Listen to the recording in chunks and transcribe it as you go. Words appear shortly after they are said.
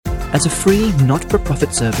As a free,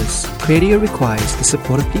 not-for-profit service, Cradio requires the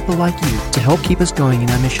support of people like you to help keep us going in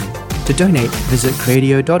our mission. To donate, visit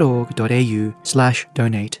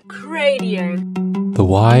cradio.org.au/donate. Cradio. The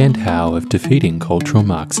Why and How of Defeating Cultural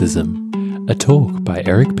Marxism, a talk by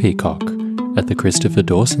Eric Peacock at the Christopher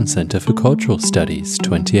Dawson Centre for Cultural Studies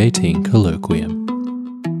 2018 Colloquium.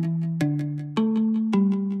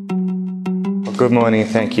 Well, good morning,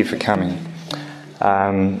 thank you for coming.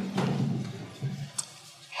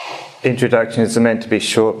 Introductions are meant to be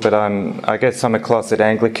short, but I guess I'm a closet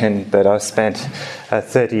Anglican, but I spent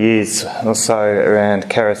 30 years or so around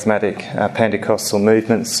charismatic Pentecostal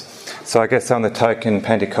movements. So I guess I'm the token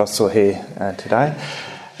Pentecostal here today.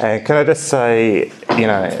 And can I just say,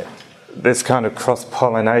 this kind of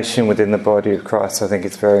cross-pollination within the body of Christ, I think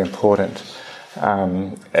it's very important.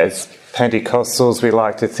 As Pentecostals, we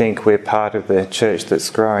like to think we're part of the church that's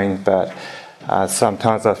growing, but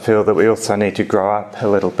sometimes I feel that we also need to grow up a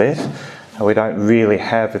little bit. We don't really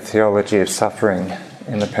have a theology of suffering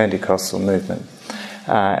in the Pentecostal movement.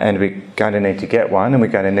 And we're going to need to get one, and we're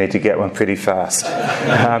going to need to get one pretty fast.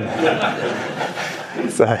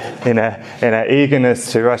 So in our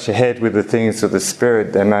eagerness to rush ahead with the things of the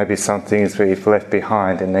Spirit, there may be some things we've left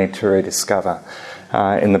behind and need to rediscover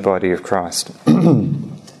in the body of Christ.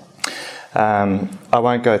 I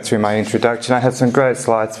won't go through my introduction. I have some great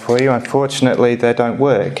slides for you. Unfortunately, they don't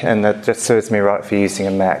work, and that just serves me right for using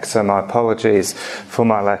a Mac, so my apologies for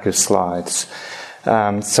my lack of slides.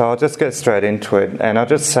 So I'll just get straight into it, and I'll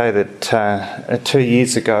just say that 2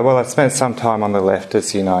 years ago, well, I spent some time on the left,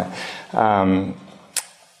 as you know.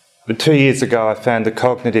 But 2 years ago, I found the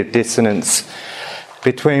cognitive dissonance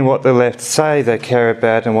between what the left say they care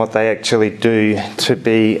about and what they actually do to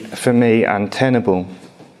be, for me, untenable.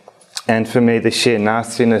 And for me, the sheer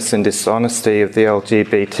nastiness and dishonesty of the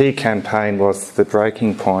LGBT campaign was the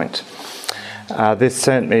breaking point. This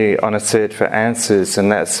sent me on a search for answers,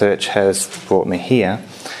 and that search has brought me here.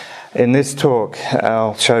 In this talk,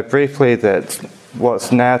 I'll show briefly that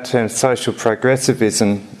what's now termed social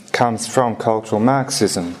progressivism comes from cultural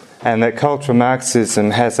Marxism, and that cultural Marxism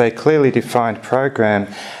has a clearly defined program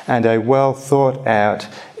and a well thought out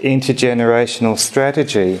intergenerational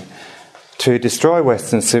strategy to destroy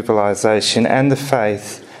Western civilization and the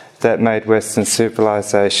faith that made Western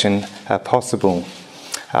civilization possible.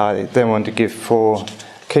 I then want to give 4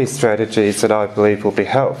 key strategies that I believe will be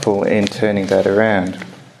helpful in turning that around.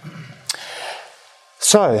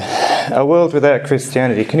 So, a world without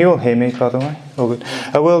Christianity. Can you all hear me, by the way? All good.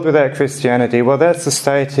 A world without Christianity. Well, that's the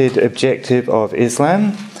stated objective of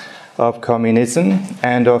Islam, of communism,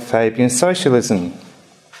 and of Fabian socialism.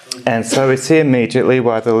 And so we see immediately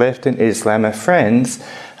why the left and Islam are friends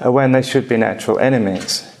when they should be natural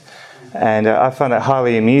enemies. And I find that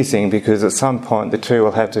highly amusing because at some point the two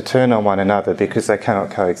will have to turn on one another because they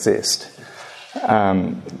cannot coexist.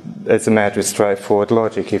 It's a matter of straightforward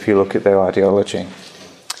logic if you look at their ideology.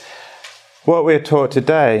 What we're taught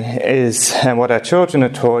today is, and what our children are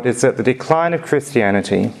taught, is that the decline of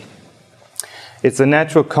Christianity is the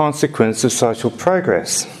natural consequence of social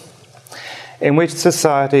progress, in which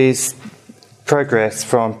societies progress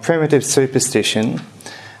from primitive superstition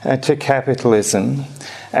to capitalism,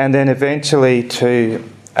 and then eventually to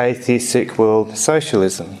atheistic world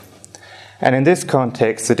socialism. And in this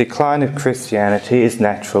context, the decline of Christianity is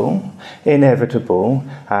natural, inevitable,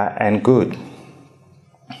 and good.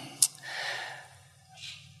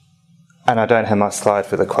 And I don't have my slide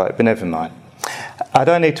for the quote, but never mind. I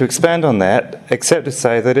don't need to expand on that, except to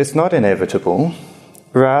say that it's not inevitable.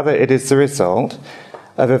 Rather, it is the result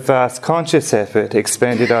of a vast conscious effort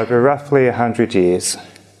expended over roughly 100 years.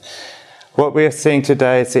 What we are seeing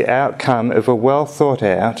today is the outcome of a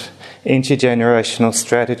well-thought-out, intergenerational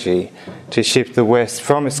strategy to shift the West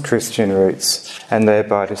from its Christian roots and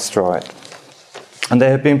thereby destroy it. And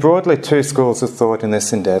there have been broadly 2 schools of thought in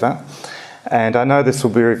this endeavour, and I know this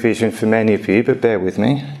will be revision for many of you, but bear with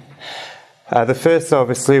me. The first,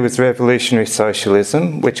 obviously, was revolutionary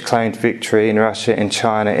socialism, which claimed victory in Russia and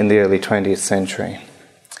China in the early 20th century.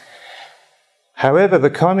 However, the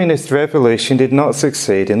communist revolution did not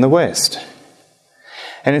succeed in the West.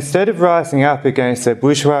 And instead of rising up against their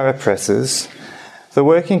bourgeois oppressors, the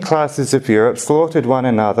working classes of Europe slaughtered one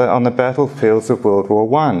another on the battlefields of World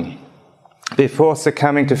War I, before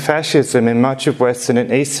succumbing to fascism in much of Western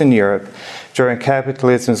and Eastern Europe during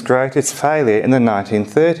capitalism's greatest failure in the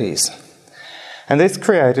 1930s. And this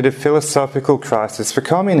created a philosophical crisis for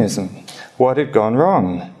communism. What had gone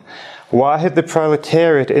wrong? Why had the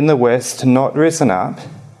proletariat in the West not risen up,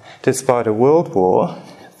 despite a world war,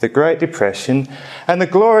 the Great Depression, and the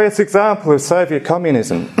glorious example of Soviet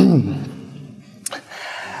communism?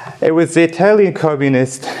 It was the Italian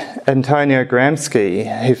communist Antonio Gramsci,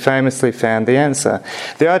 who famously found the answer.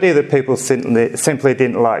 The idea that people simply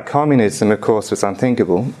didn't like communism, of course, was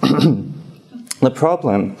unthinkable. The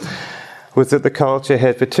problem was that the culture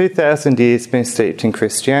had for 2,000 years been steeped in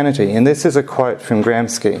Christianity. And this is a quote from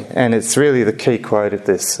Gramsci, and it's really the key quote of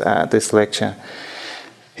this lecture.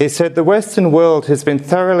 He said, "The Western world has been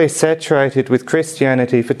thoroughly saturated with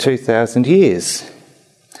Christianity for 2,000 years.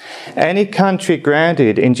 Any country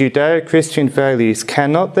grounded in Judeo-Christian values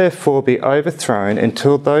cannot therefore be overthrown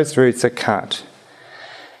until those roots are cut.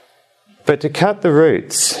 But to cut the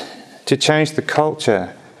roots, to change the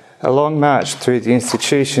culture, a long march through the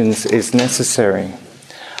institutions is necessary.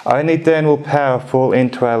 Only then will power fall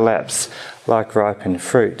into our laps like ripened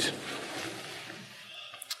fruit."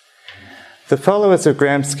 The followers of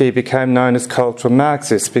Gramsci became known as cultural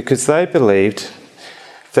Marxists because they believed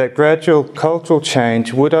that gradual cultural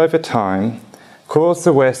change would over time cause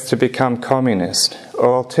the West to become communist,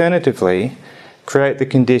 or alternatively create the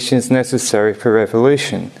conditions necessary for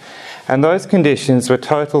revolution. And those conditions were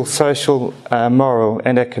total social, moral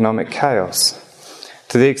and economic chaos,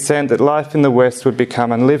 to the extent that life in the West would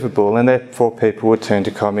become unlivable and therefore people would turn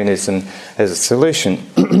to communism as a solution.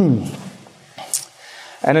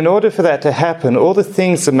 And in order for that to happen, all the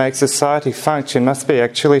things that make society function must be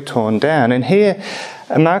actually torn down. And here,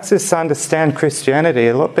 Marxists understand Christianity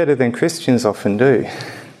a lot better than Christians often do.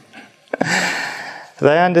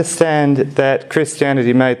 They understand that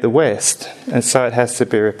Christianity made the West, and so it has to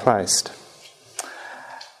be replaced.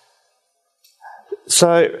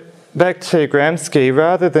 So, back to Gramsci,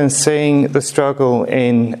 rather than seeing the struggle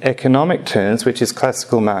in economic terms, which is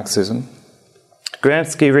classical Marxism,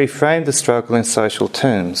 Gramsci reframed the struggle in social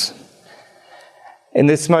terms. In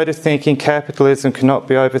this mode of thinking, capitalism cannot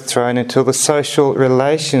be overthrown until the social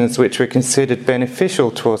relations which were considered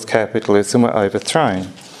beneficial towards capitalism were overthrown.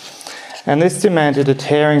 And this demanded a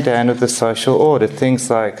tearing down of the social order,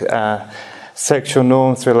 things like sexual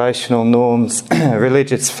norms, relational norms,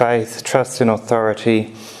 religious faith, trust in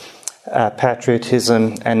authority,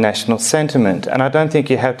 patriotism and national sentiment. And I don't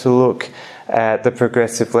think you have to look at the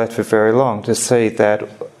progressive left for very long to see that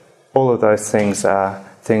all of those things are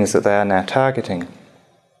things that they are now targeting.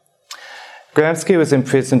 Gramsci was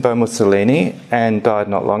imprisoned by Mussolini and died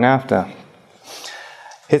not long after.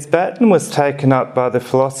 His baton was taken up by the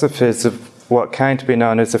philosophers of what came to be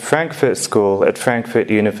known as the Frankfurt School at Frankfurt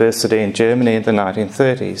University in Germany in the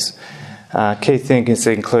 1930s. Key thinkers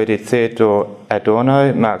included Theodor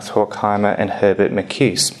Adorno, Max Horkheimer and Herbert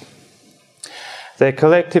Marcuse. Their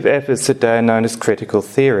collective efforts today are known as critical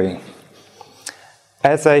theory.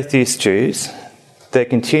 As atheist Jews, their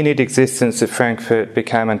continued existence at Frankfurt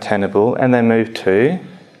became untenable and they moved to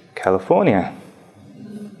California.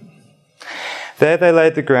 There they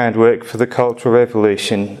laid the groundwork for the Cultural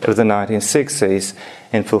Revolution of the 1960s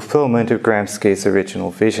in fulfilment of Gramsci's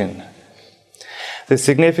original vision. The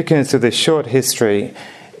significance of this short history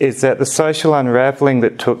is that the social unravelling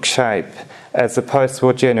that took shape as the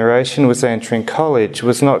post-war generation was entering college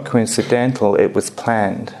was not coincidental, it was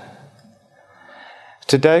planned.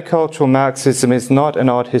 Today, cultural Marxism is not an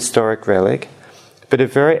odd historic relic, but a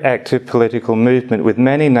very active political movement with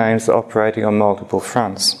many names operating on multiple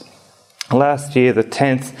fronts. Last year, the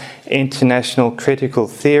 10th International Critical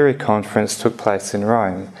Theory Conference took place in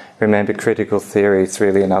Rome. Remember, critical theory is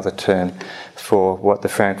really another term for what the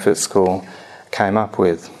Frankfurt School came up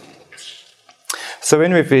with. So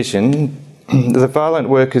in revision, the violent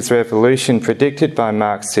workers' revolution predicted by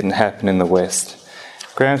Marx didn't happen in the West.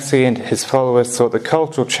 Gramsci and his followers thought that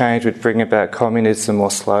cultural change would bring about communism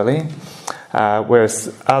more slowly,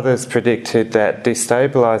 whereas others predicted that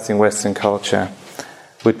destabilising Western culture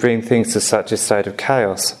would bring things to such a state of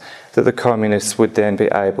chaos that the communists would then be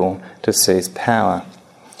able to seize power.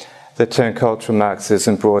 The term cultural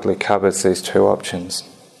Marxism broadly covers these two options.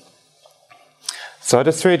 So I'll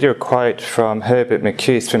just read you a quote from Herbert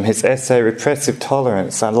Marcuse from his essay Repressive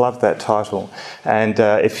Tolerance. I love that title. And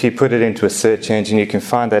if you put it into a search engine, you can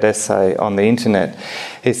find that essay on the internet.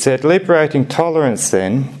 He said, "Liberating tolerance,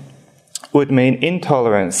 then, would mean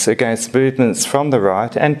intolerance against movements from the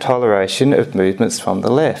right and toleration of movements from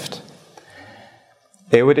the left.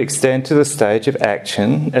 It would extend to the stage of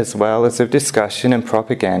action as well as of discussion and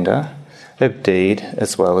propaganda, of deed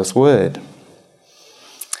as well as word."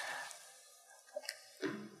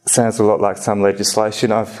 Sounds a lot like some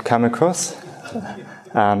legislation I've come across,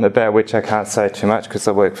 about which I can't say too much because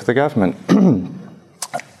I work for the government.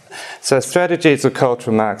 So, strategies of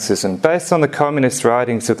cultural Marxism. Based on the communist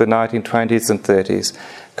writings of the 1920s and 30s,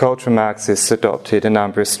 cultural Marxists adopted a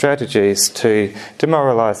number of strategies to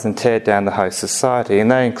demoralise and tear down the host society, and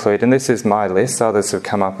they include, and this is my list, others have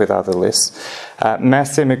come up with other lists,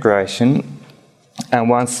 mass immigration and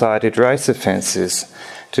one-sided race offences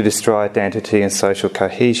to destroy identity and social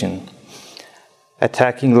cohesion,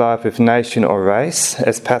 attacking love of nation or race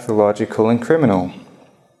as pathological and criminal,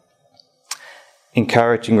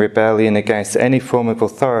 encouraging rebellion against any form of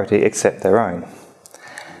authority except their own,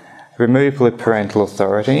 removal of parental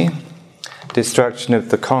authority, destruction of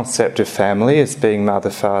the concept of family as being mother,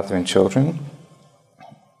 father and children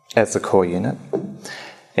as the core unit,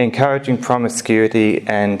 encouraging promiscuity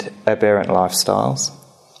and aberrant lifestyles,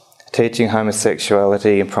 teaching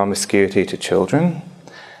homosexuality and promiscuity to children,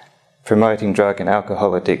 promoting drug and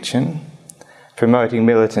alcohol addiction, promoting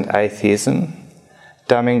militant atheism,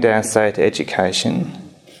 dumbing down state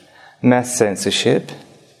education, mass censorship,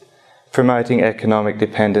 promoting economic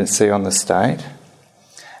dependency on the state.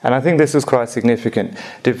 And I think this is quite significant.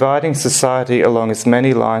 Dividing society along as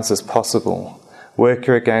many lines as possible.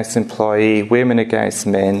 Worker against employee, women against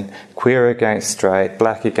men, queer against straight,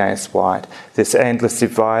 black against white. This endless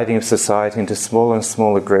dividing of society into smaller and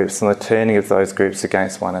smaller groups and the turning of those groups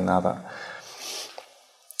against one another.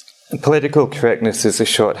 Political correctness is a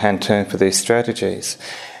shorthand term for these strategies.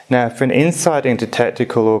 Now, for an insight into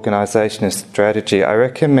tactical organisation and strategy, I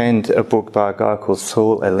recommend a book by a guy called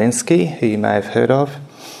Saul Alinsky, who you may have heard of.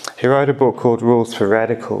 He wrote a book called Rules for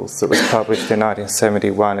Radicals that was published in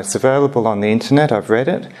 1971. It's available on the internet, I've read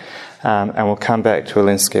it, and we'll come back to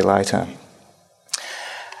Alinsky later.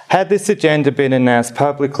 Had this agenda been announced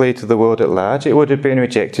publicly to the world at large, it would have been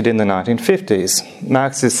rejected in the 1950s.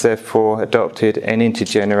 Marxists therefore adopted an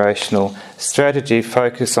intergenerational strategy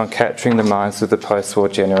focused on capturing the minds of the post-war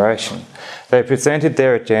generation. They presented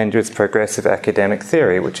their agenda as progressive academic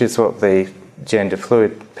theory, which is what the gender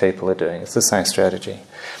fluid people are doing. It's the same strategy.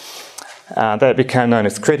 That became known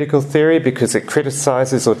as critical theory because it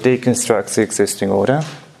criticises or deconstructs the existing order.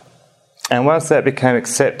 And once that became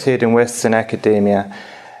accepted in Western academia,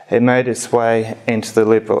 it made its way into the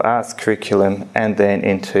liberal arts curriculum and then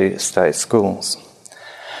into state schools.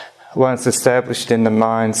 Once established in the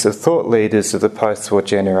minds of thought leaders of the post-war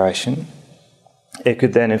generation, it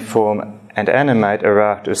could then inform and animate a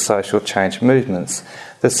raft of social change movements.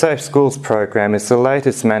 The Safe Schools program is the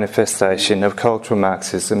latest manifestation of cultural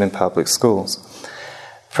Marxism in public schools.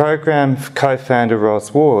 Program co-founder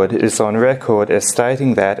Ros Ward is on record as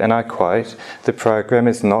stating that, and I quote, "The program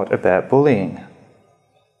is not about bullying."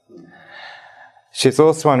 She's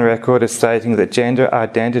also on record as stating that gender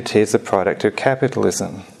identity is a product of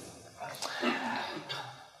capitalism.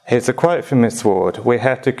 Here's a quote from Ms. Ward: "We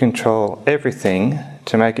have to control everything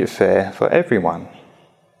to make it fair for everyone."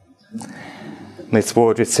 Ms.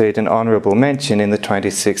 Ward received an honourable mention in the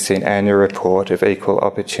 2016 annual report of Equal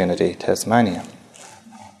Opportunity Tasmania.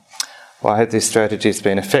 Why have these strategies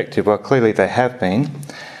been effective? Well, clearly they have been.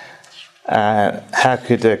 How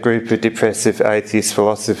could a group of depressive atheist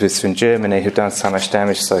philosophers from Germany who've done so much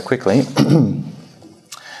damage so quickly?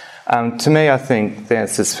 To me, I think the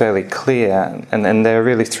answer is fairly clear, and there are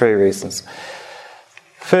really three reasons.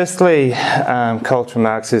 Firstly, cultural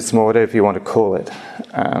Marxism, or whatever you want to call it,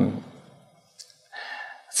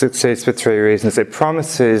 succeeds for three reasons. It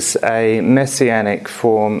promises a messianic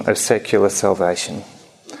form of secular salvation.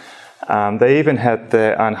 They even had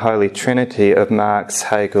the unholy trinity of Marx,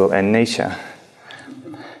 Hegel and Nietzsche.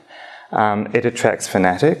 It attracts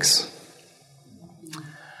fanatics.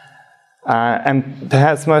 And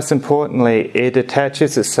perhaps most importantly, it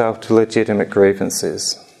attaches itself to legitimate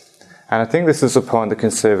grievances. And I think this is a point that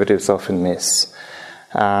conservatives often miss.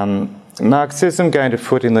 Marxism gained a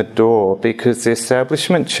foot in the door because the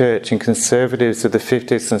establishment church and conservatives of the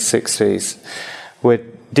 50s and 60s were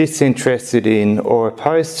disinterested in or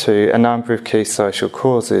opposed to a number of key social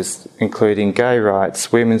causes, including gay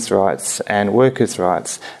rights, women's rights and workers'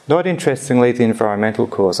 rights. Not interestingly, the environmental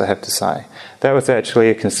cause, I have to say. That was actually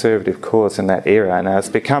a conservative cause in that era, and has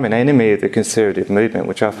become an enemy of the conservative movement,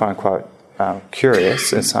 which I find quite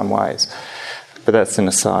curious in some ways. But that's an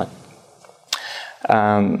aside.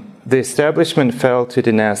 The establishment failed to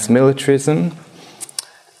denounce militarism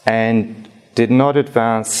and did not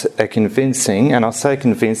advance a convincing, and I'll say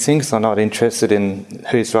convincing because I'm not interested in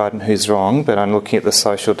who's right and who's wrong, but I'm looking at the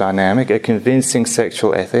social dynamic, a convincing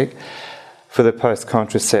sexual ethic for the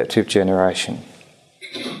post-contraceptive generation.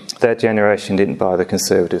 That generation didn't buy the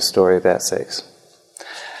conservative story about sex.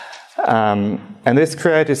 And this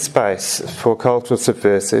created space for cultural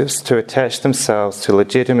subversives to attach themselves to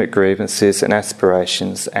legitimate grievances and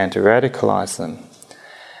aspirations and to radicalise them.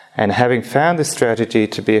 And having found this strategy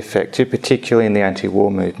to be effective, particularly in the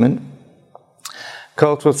anti-war movement,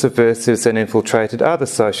 Cultural subversives then infiltrated other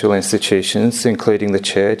social institutions, including the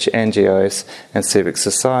church, NGOs, and civic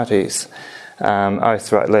societies. I used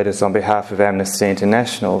to write letters on behalf of Amnesty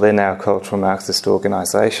International. They're now a cultural Marxist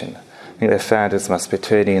organisation. I think their founders must be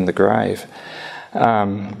turning in the grave.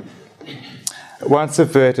 Once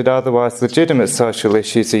averted, otherwise legitimate social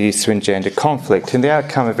issues are used to engender conflict, and the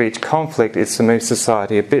outcome of each conflict is to move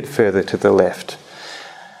society a bit further to the left.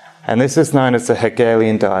 And this is known as the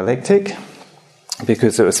Hegelian dialectic,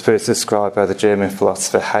 because it was first described by the German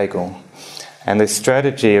philosopher Hegel. And this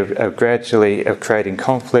strategy of creating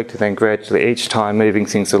conflict and then gradually each time moving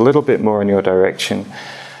things a little bit more in your direction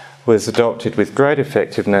was adopted with great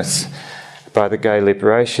effectiveness by the gay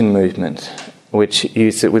liberation movement, which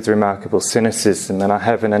used it with remarkable cynicism. And I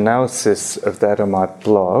have an analysis of that on my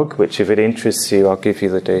blog, which if it interests you, I'll give you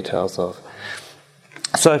the details of.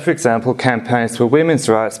 So, for example, campaigns for women's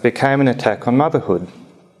rights became an attack on motherhood.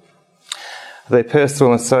 The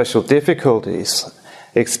personal and social difficulties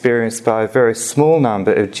experienced by a very small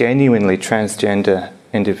number of genuinely transgender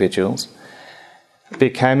individuals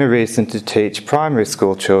became a reason to teach primary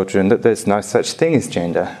school children that there's no such thing as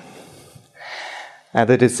gender. And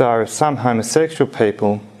the desire of some homosexual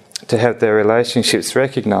people to have their relationships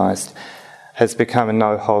recognised has become a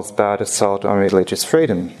no-holds-barred assault on religious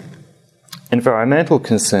freedom. Environmental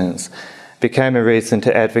concerns became a reason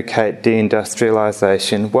to advocate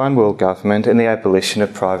deindustrialisation, one world government, and the abolition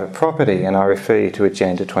of private property, and I refer you to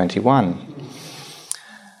Agenda 21,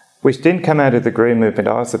 which didn't come out of the Green Movement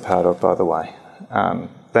I was a part of, by the way.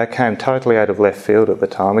 That came totally out of left field at the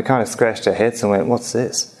time. We kind of scratched our heads and went, what's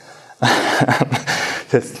this?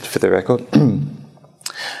 Just for the record.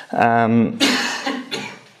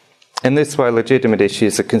 In this way, legitimate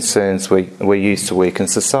issues are concerns we used to weaken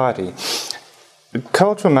society.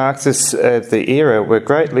 Cultural Marxists of the era were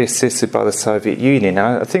greatly assisted by the Soviet Union.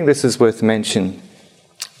 I think this is worth mention.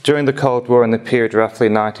 During the Cold War in the period roughly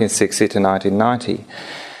 1960 to 1990,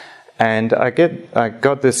 and I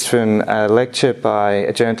got this from a lecture by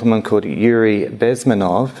a gentleman called Yuri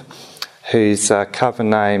Bezmenov, whose cover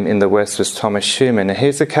name in the West was Thomas Schumann.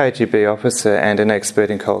 He's a KGB officer and an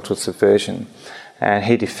expert in cultural subversion. And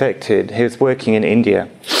he defected. He was working in India,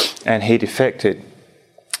 and he defected.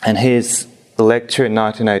 And his lecture in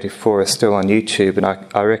 1984 is still on YouTube, and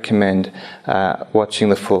I recommend watching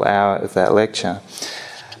the full hour of that lecture.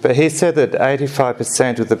 But he said that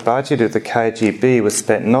 85% of the budget of the KGB was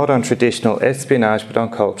spent not on traditional espionage, but on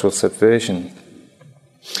cultural subversion.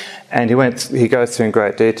 And he goes through in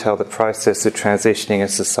great detail the process of transitioning a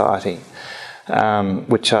society,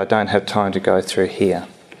 which I don't have time to go through here.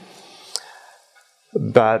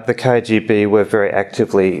 But the KGB were very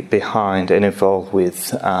actively behind and involved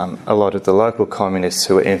with a lot of the local communists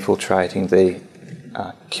who were infiltrating the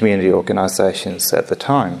community organisations at the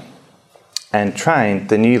time, and trained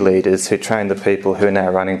the new leaders who trained the people who are now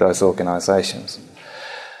running those organisations.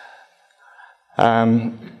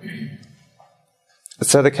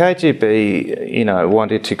 So the KGB,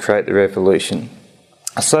 wanted to create the revolution.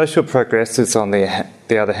 Social progressives, on the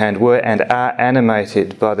other hand, were and are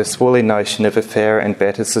animated by this woolly notion of a fairer and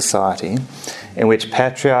better society in which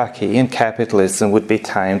patriarchy and capitalism would be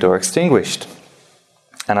tamed or extinguished.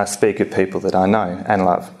 And I speak of people that I know and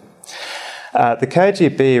love. The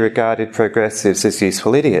KGB regarded progressives as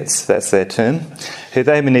useful idiots, that's their term, who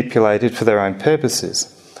they manipulated for their own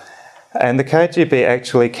purposes. And the KGB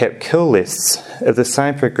actually kept kill lists of the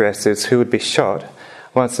same progressives who would be shot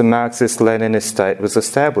once the Marxist-Leninist state was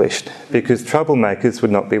established, because troublemakers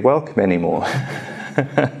would not be welcome anymore.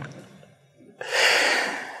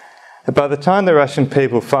 By the time the Russian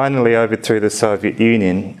people finally overthrew the Soviet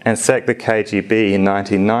Union and sacked the KGB in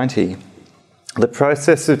 1990, the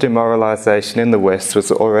process of demoralisation in the West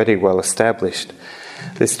was already well established.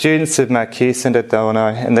 The students of Marx and Adorno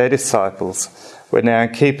and their disciples were now in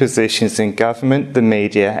key positions in government, the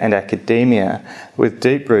media and academia, with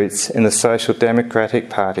deep roots in the social democratic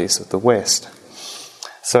parties of the West.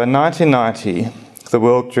 So in 1990, the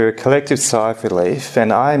world drew a collective sigh of relief,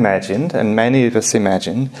 and I imagined, and many of us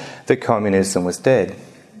imagined, that communism was dead.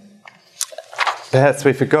 Perhaps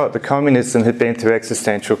we forgot that communism had been through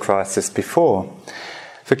existential crisis before.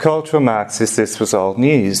 For cultural Marxists, this was old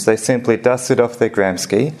news. They simply dusted off their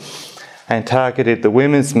Gramsci and targeted the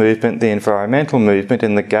women's movement, the environmental movement,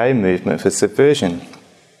 and the gay movement for subversion.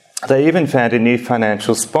 They even found a new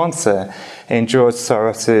financial sponsor in George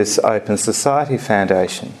Soros's Open Society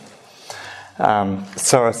Foundation.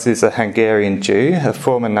 Soros is a Hungarian Jew, a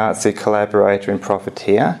former Nazi collaborator and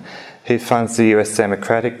profiteer, who funds the US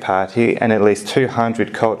Democratic Party and at least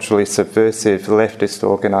 200 culturally subversive leftist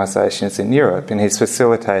organisations in Europe, and he's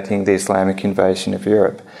facilitating the Islamic invasion of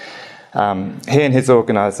Europe. He and his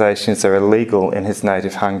organisations are illegal in his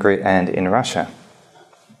native Hungary and in Russia,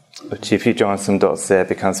 which, if you join some dots there,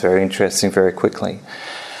 becomes very interesting very quickly.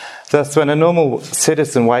 Thus, when a normal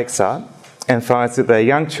citizen wakes up and finds that their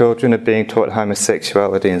young children are being taught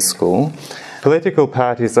homosexuality in school, political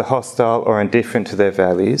parties are hostile or indifferent to their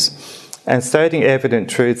values, and stating evident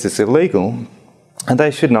truths is illegal, and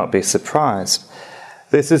they should not be surprised.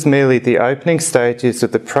 This is merely the opening stages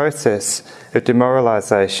of the process of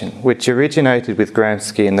demoralisation, which originated with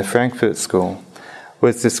Gramsci in the Frankfurt School,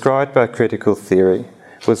 was described by critical theory,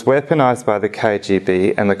 was weaponised by the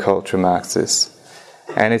KGB and the cultural Marxists,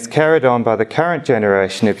 and is carried on by the current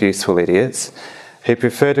generation of useful idiots who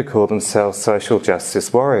prefer to call themselves social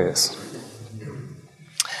justice warriors.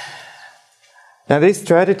 Now, these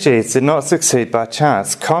strategies did not succeed by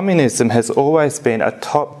chance. Communism has always been a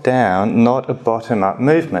top-down, not a bottom-up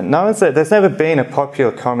movement. There's never been a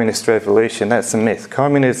popular communist revolution. That's a myth.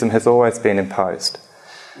 Communism has always been imposed.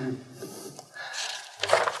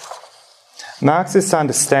 Marxists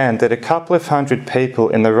understand that a couple of hundred people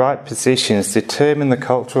in the right positions determine the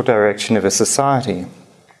cultural direction of a society.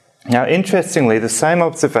 Now, interestingly, the same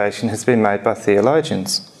observation has been made by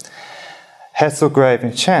theologians. Hasselgrave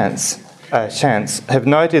and Chance have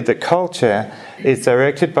noted that culture is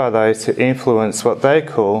directed by those who influence what they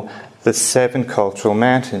call the 7 cultural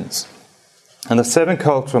mountains. And the 7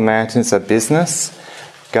 cultural mountains are business,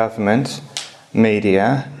 government,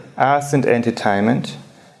 media, arts and entertainment,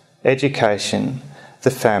 education,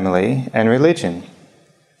 the family, and religion.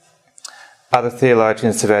 Other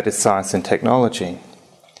theologians have added science and technology.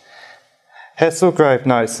 Hasselgrave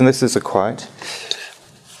notes, and this is a quote,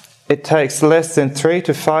 "It takes less than 3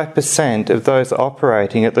 to 5% of those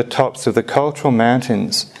operating at the tops of the cultural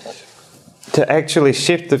mountains to actually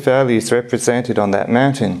shift the values represented on that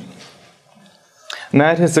mountain.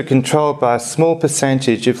 Mountains are controlled by a small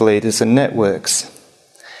percentage of leaders and networks.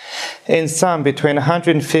 In sum, between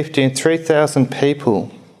 150 and 3,000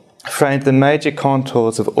 people framed the major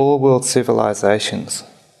contours of all world civilizations.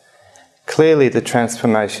 Clearly, the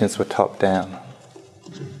transformations were top-down.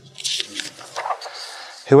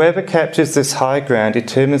 Whoever captures this high ground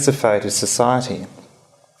determines the fate of society.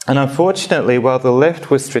 And unfortunately, while the left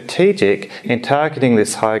was strategic in targeting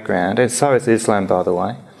this high ground, and so is Islam, by the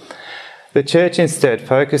way, the church instead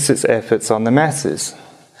focused its efforts on the masses,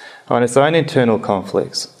 on its own internal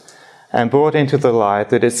conflicts, and brought into the light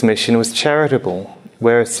that its mission was charitable,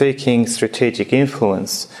 whereas seeking strategic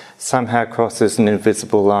influence somehow crosses an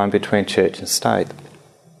invisible line between church and state.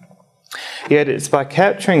 Yet it's by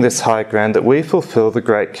capturing this high ground that we fulfill the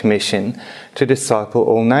Great Commission to disciple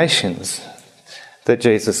all nations that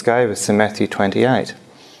Jesus gave us in Matthew 28.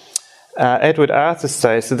 Edward Arthur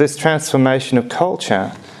states that this transformation of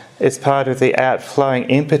culture is part of the outflowing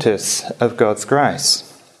impetus of God's grace.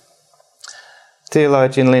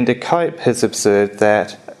 Theologian Linda Cope has observed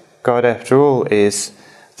that God, after all, is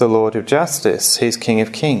the Lord of justice. He's King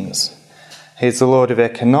of kings. He's the Lord of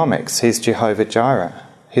economics. He's Jehovah Jireh.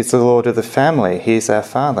 He's the Lord of the family. He's our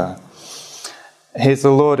Father. He's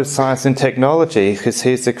the Lord of science and technology because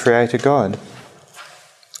He's the Creator God.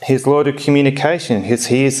 He's Lord of communication because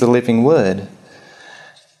He is the living Word.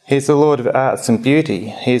 He's the Lord of arts and beauty.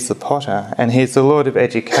 He's the potter. And He's the Lord of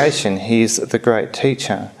education. He's the great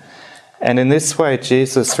teacher. And in this way,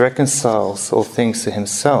 Jesus reconciles all things to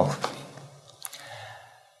Himself.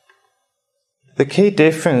 The key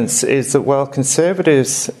difference is that while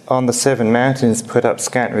conservatives on the 7 mountains put up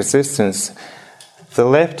scant resistance, the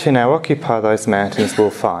left who now occupy those mountains will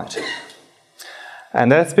fight.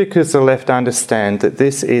 And that's because the left understand that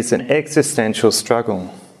this is an existential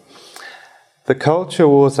struggle. The culture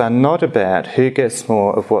wars are not about who gets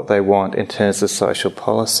more of what they want in terms of social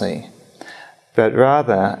policy, but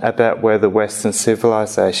rather about whether Western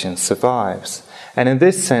civilization survives. And in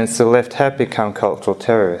this sense, the left have become cultural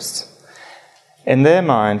terrorists. In their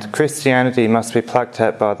mind, Christianity must be plucked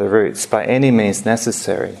out by the roots by any means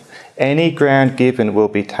necessary. Any ground given will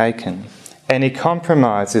be taken. Any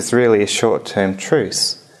compromise is really a short-term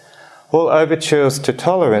truce. All overtures to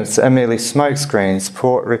tolerance are merely smokescreens,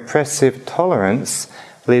 for repressive tolerance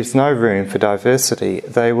leaves no room for diversity.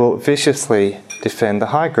 They will viciously defend the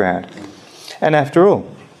high ground. And after all,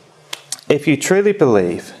 if you truly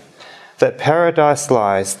believe that paradise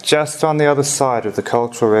lies just on the other side of the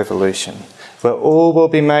Cultural Revolution, where all will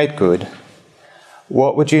be made good,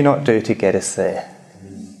 what would you not do to get us there?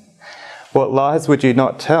 What lies would you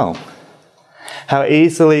not tell? How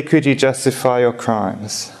easily could you justify your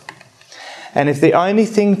crimes? And if the only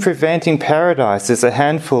thing preventing paradise is a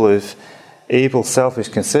handful of evil, selfish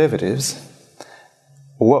conservatives,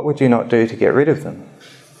 what would you not do to get rid of them?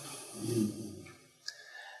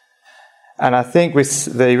 And I think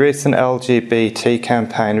the recent LGBT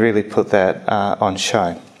campaign really put that on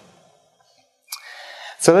show.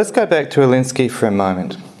 So let's go back to Alinsky for a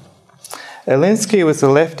moment. Alinsky was a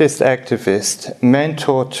leftist activist,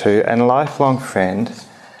 mentor to and lifelong friend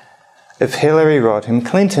of Hillary Rodham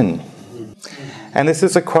Clinton. And this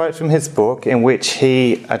is a quote from his book in which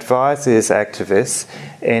he advises activists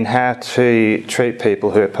in how to treat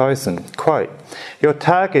people who oppose them. Quote, "Your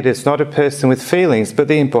target is not a person with feelings, but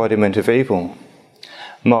the embodiment of evil.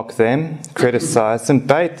 Mock them, criticise them,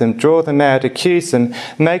 bait them, draw them out, accuse them,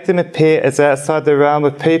 make them appear as outside the realm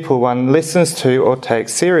of people one listens to or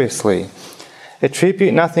takes seriously.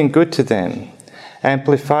 Attribute nothing good to them.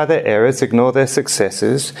 Amplify their errors, ignore their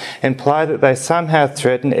successes, imply that they somehow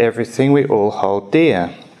threaten everything we all hold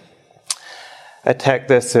dear. Attack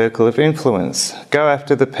their circle of influence. Go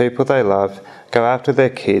after the people they love, go after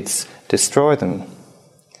their kids, destroy them."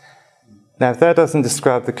 Now, if that doesn't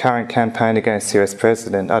describe the current campaign against the US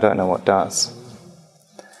President, I don't know what does.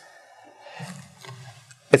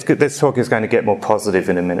 It's good. This talk is going to get more positive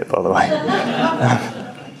in a minute, by the way.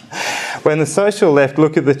 When the social left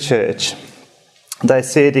look at the church, they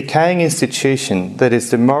see a decaying institution that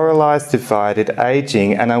is demoralised, divided,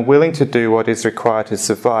 ageing, and unwilling to do what is required to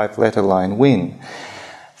survive, let alone win.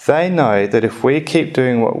 They know that if we keep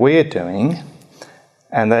doing what we are doing,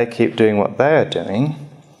 and they keep doing what they are doing,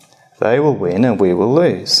 they will win and we will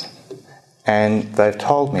lose. And they've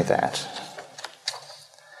told me that.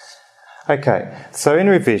 Okay, so in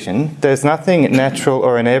revision, there's nothing natural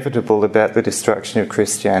or inevitable about the destruction of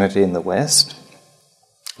Christianity in the West.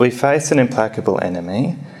 We face an implacable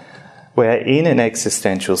enemy. We're in an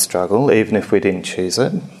existential struggle, even if we didn't choose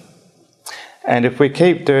it. And if we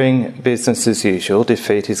keep doing business as usual,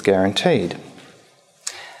 defeat is guaranteed.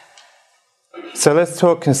 So let's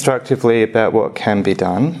talk constructively about what can be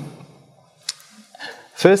done.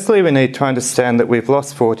 Firstly, we need to understand that we've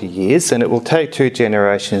lost 40 years and it will take 2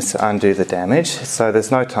 generations to undo the damage, so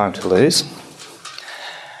there's no time to lose.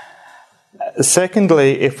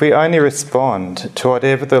 Secondly, if we only respond to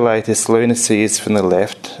whatever the latest lunacy is from the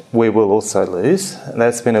left, we will also lose. And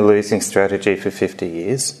that's been a losing strategy for 50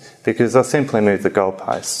 years because they'll simply move the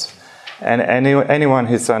goalposts. And anyone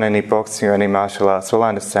who's done any boxing or any martial arts will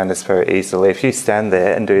understand this very easily. If you stand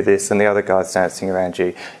there and do this and the other guy's dancing around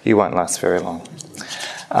you, you won't last very long.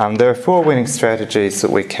 There are 4 winning strategies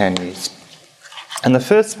that we can use. And the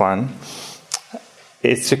first one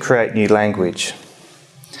is to create new language.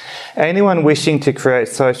 Anyone wishing to create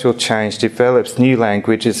social change develops new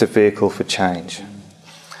language as a vehicle for change.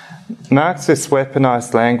 Marxists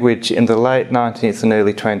weaponised language in the late 19th and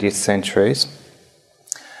early 20th centuries.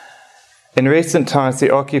 In recent times, the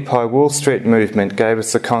Occupy Wall Street movement gave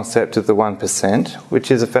us the concept of the 1%, which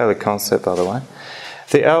is a valid concept, by the way.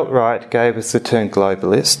 The alt-right gave us the term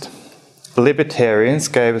globalist. Libertarians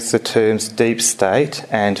gave us the terms deep state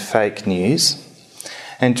and fake news.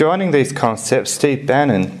 And joining these concepts, Steve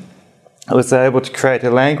Bannon was able to create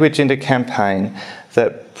a language and a campaign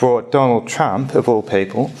that brought Donald Trump, of all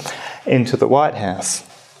people, into the White House.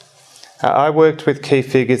 I worked with key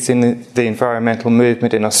figures in the environmental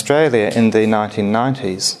movement in Australia in the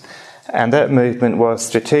 1990s, and that movement was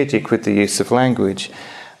strategic with the use of language.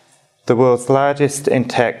 The world's largest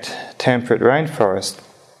intact temperate rainforest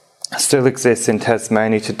still exists in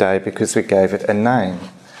Tasmania today because we gave it a name,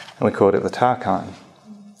 and we called it the Tarkine.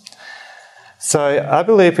 So I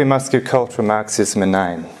believe we must give cultural Marxism a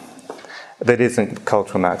name that isn't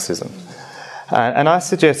cultural Marxism. And I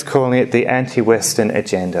suggest calling it the anti-Western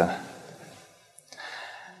agenda.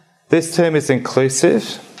 This term is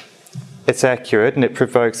inclusive, it's accurate, and it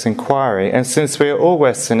provokes inquiry. And since we are all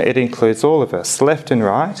Western, it includes all of us, left and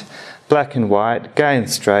right, black and white, gay and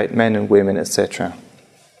straight, men and women, etc.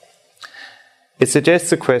 It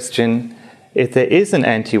suggests the question, if there is an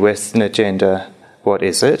anti-Western agenda, what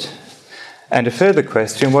is it? And a further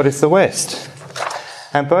question, what is the West?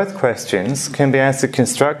 And both questions can be answered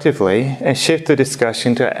constructively and shift the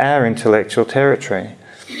discussion to our intellectual territory.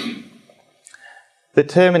 The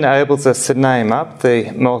term enables us to name up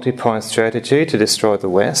the multi-point strategy to destroy the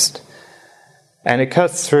West, and it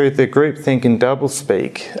cuts through the groupthink and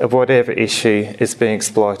doublespeak of whatever issue is being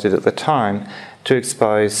exploited at the time to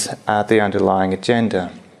expose the underlying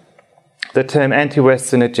agenda. The term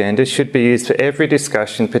anti-Western agenda should be used for every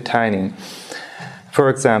discussion pertaining, for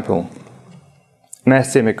example,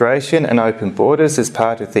 mass immigration and open borders as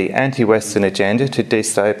part of the anti-Western agenda to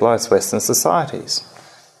destabilise Western societies.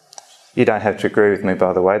 You don't have to agree with me,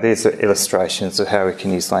 by the way. These are illustrations of how we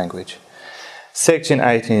can use language. Section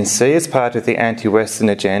 18C is part of the anti-Western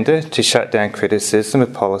agenda to shut down criticism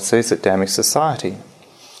of policies that damage society.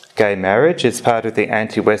 Gay marriage is part of the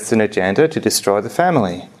anti-Western agenda to destroy the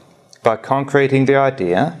family by concreting the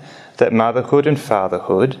idea that motherhood and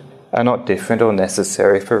fatherhood are not different or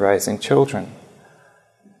necessary for raising children.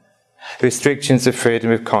 Restrictions of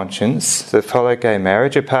freedom of conscience that follow gay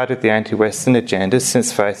marriage are part of the anti-Western agenda,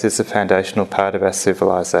 since faith is a foundational part of our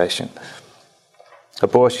civilization.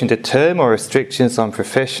 Abortion to term or restrictions on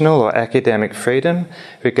professional or academic freedom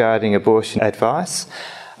regarding abortion advice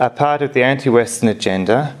are part of the anti-Western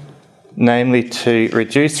agenda, namely to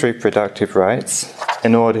reduce reproductive rates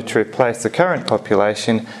in order to replace the current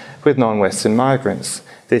population with non-Western migrants.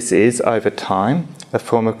 This is, over time, a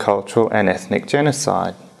form of cultural and ethnic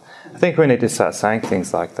genocide. I think we need to start saying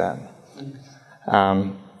things like that.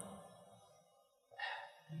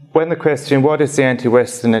 When the question, what is the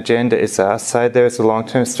anti-Western agenda, is asked, say there is a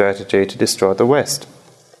long-term strategy to destroy the West.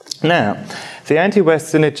 Now, the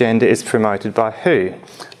anti-Western agenda is promoted by who?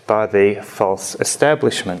 By the false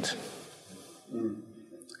establishment.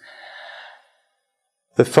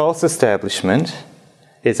 The false establishment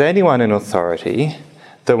is anyone in authority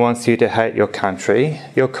that wants you to hate your country,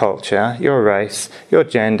 your culture, your race, your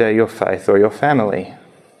gender, your faith, or your family.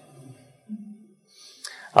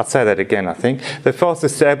 I'll say that again, I think. The false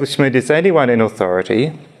establishment is anyone in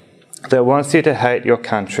authority that wants you to hate your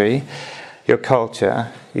country, your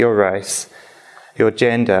culture, your race, your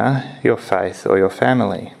gender, your faith, or your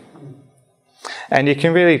family. And you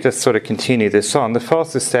can really just sort of continue this on. The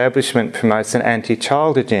false establishment promotes an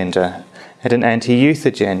anti-child agenda, and an anti-youth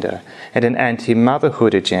agenda, and an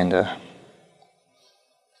anti-motherhood agenda.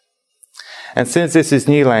 And since this is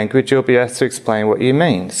new language, you'll be asked to explain what you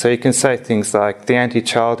mean. So you can say things like, the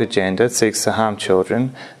anti-child agenda seeks to harm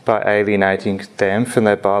children by alienating them from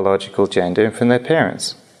their biological gender and from their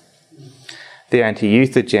parents. The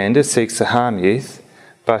anti-youth agenda seeks to harm youth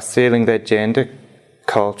by stealing their gender,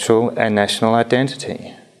 cultural and national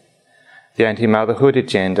identity. The anti-motherhood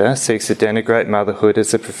agenda seeks to denigrate motherhood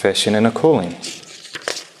as a profession and a calling.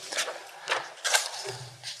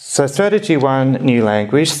 So strategy 1, new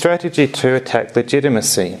language. Strategy 2, attack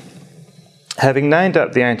legitimacy. Having named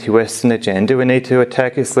up the anti-Western agenda, we need to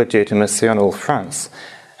attack its legitimacy on all fronts.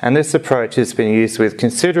 And this approach has been used with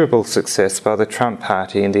considerable success by the Trump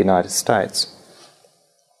party in the United States.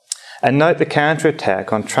 And note the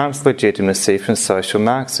counterattack on Trump's legitimacy from social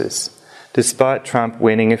Marxists. Despite Trump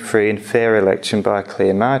winning a free and fair election by a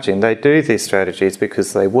clear margin, they do these strategies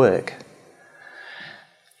because they work.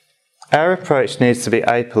 Our approach needs to be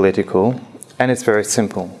apolitical, and it's very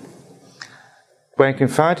simple. When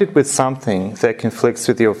confronted with something that conflicts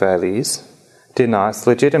with your values, deny its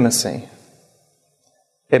legitimacy.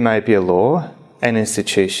 It may be a law, an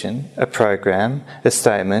institution, a program, a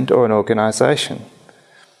statement, or an organisation.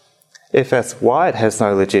 If that's why it has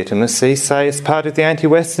no legitimacy, say it's part of the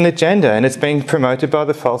anti-Western agenda and it's being promoted by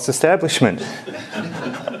the false establishment.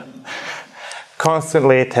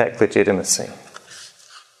 Constantly attack legitimacy.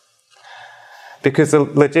 Because the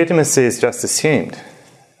legitimacy is just assumed.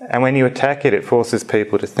 And when you attack it, it forces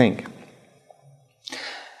people to think.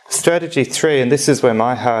 Strategy 3, and this is where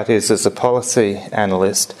my heart is as a policy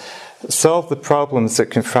analyst, solve the problems that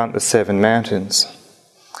confront the 7 mountains.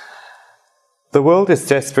 The world is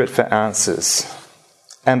desperate for answers,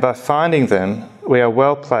 and by finding them, we are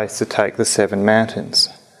well placed to take the 7 mountains.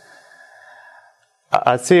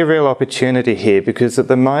 I see a real opportunity here because at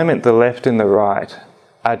the moment the left and the right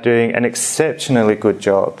are doing an exceptionally good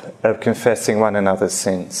job of confessing one another's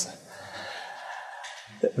sins.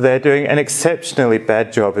 They're doing an exceptionally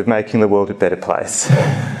bad job of making the world a better place.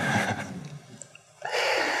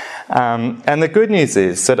 And the good news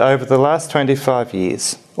is that over the last 25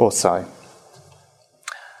 years or so,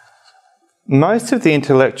 most of the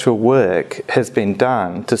intellectual work has been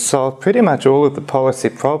done to solve pretty much all of the policy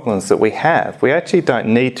problems that we have. We actually don't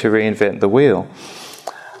need to reinvent the wheel.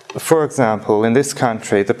 For example, in this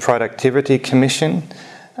country, the Productivity Commission,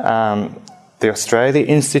 the Australia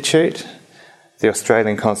Institute, the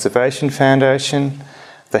Australian Conservation Foundation,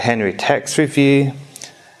 the Henry Tax Review,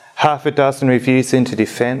 half a dozen reviews into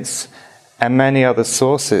defence, and many other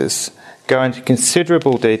sources go into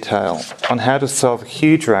considerable detail on how to solve a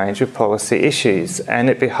huge range of policy issues. And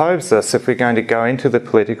it behoves us, if we're going to go into the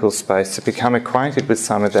political space, to become acquainted with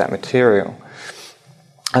some of that material.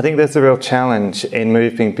 I think there's a real challenge in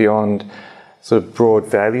moving beyond sort of broad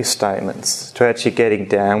value statements to actually getting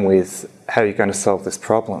down with how you're going to solve this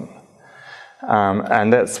problem.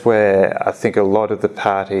 And that's where I think a lot of the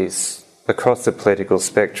parties across the political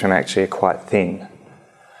spectrum actually are quite thin.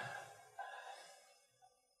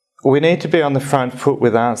 We need to be on the front foot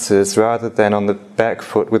with answers rather than on the back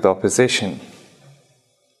foot with opposition.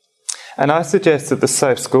 And I suggest that the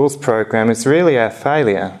Safe Schools program is really our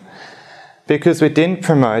failure because we didn't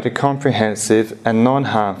promote a comprehensive and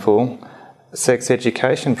non-harmful sex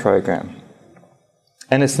education program.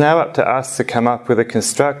 And it's now up to us to come up with a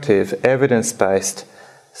constructive, evidence-based,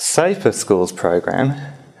 safer schools program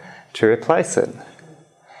to replace it.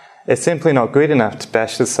 It's simply not good enough to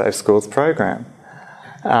bash the Safe Schools program.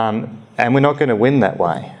 And we're not going to win that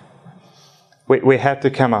way. We have to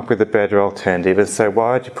come up with a better alternative and say,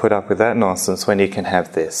 why would you put up with that nonsense when you can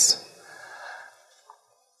have this?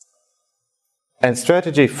 And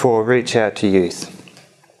strategy 4, reach out to youth.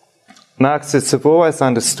 Marxists have always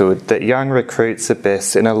understood that young recruits are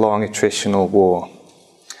best in a long attritional war.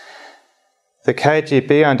 The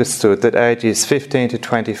KGB understood that ages 15 to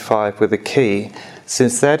 25 were the key,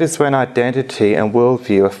 since that is when identity and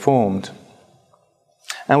worldview are formed.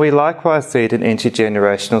 And we likewise need an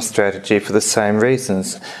intergenerational strategy for the same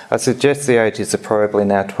reasons. I suggest the ages are probably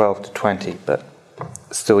now 12 to 20, but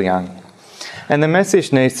still young. And the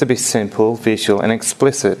message needs to be simple, visual and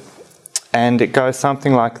explicit. And it goes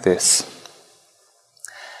something like this.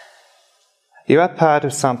 You are part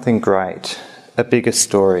of something great, a bigger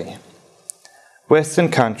story. Western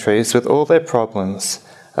countries, with all their problems,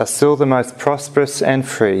 are still the most prosperous and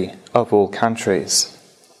free of all countries.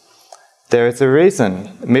 There is a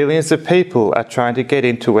reason millions of people are trying to get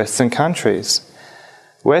into Western countries.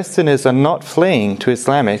 Westerners are not fleeing to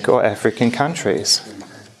Islamic or African countries.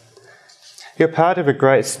 You're part of a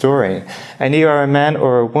great story, and you are a man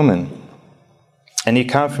or a woman, and you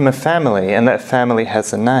come from a family, and that family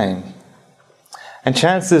has a name. And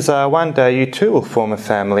chances are one day you too will form a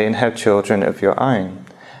family and have children of your own,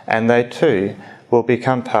 and they too will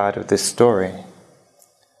become part of this story.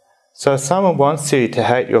 So if someone wants you to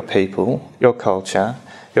hate your people, your culture,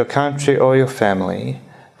 your country or your family,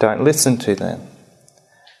 don't listen to them.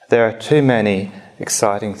 There are too many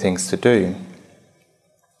exciting things to do.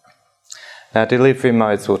 Now, delivery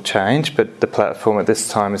modes will change, but the platform at this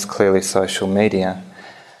time is clearly social media.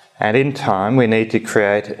 And in time, we need to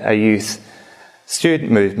create a youth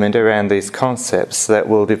student movement around these concepts that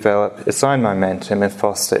will develop its own momentum and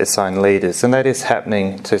foster its own leaders. And that is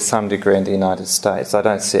happening to some degree in the United States. I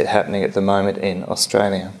don't see it happening at the moment in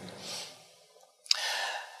Australia.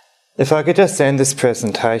 If I could just end this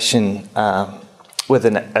presentation with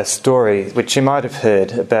a story which you might have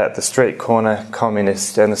heard about the street corner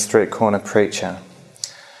communist and the street corner preacher.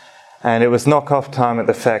 And it was knock-off time at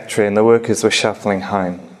the factory and the workers were shuffling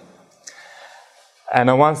home. And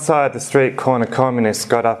on one side, the street corner communist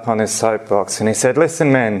got up on his soapbox and he said, "Listen,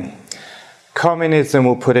 man, communism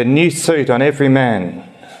will put a new suit on every man."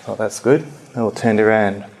 Well, that's good. They all turned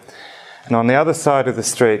around. And on the other side of the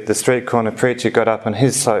street corner preacher got up on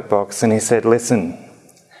his soapbox and he said, "Listen,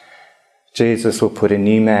 Jesus will put a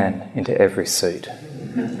new man into every suit."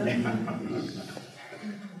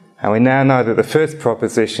 And we now know that the first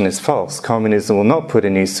proposition is false. Communism will not put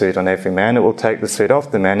a new suit on every man. It will take the suit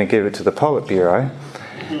off the man and give it to the Politburo.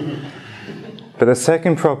 But the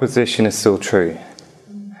second proposition is still true.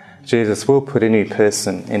 Jesus will put a new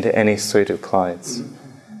person into any suit of clothes.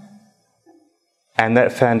 And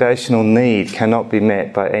that foundational need cannot be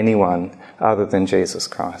met by anyone other than Jesus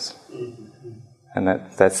Christ. And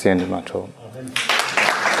that's the end of my talk.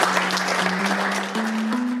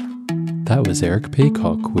 That was Eric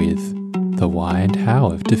Peacock with The Why and How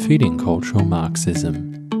of Defeating Cultural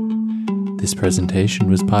Marxism. This presentation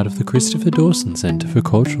was part of the Christopher Dawson Centre for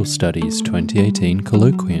Cultural Studies 2018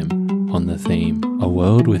 colloquium on the theme A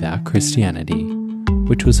World Without Christianity,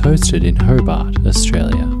 which was hosted in Hobart,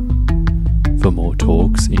 Australia. For more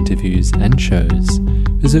talks, interviews and shows,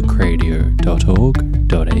 visit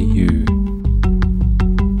cradio.org.au.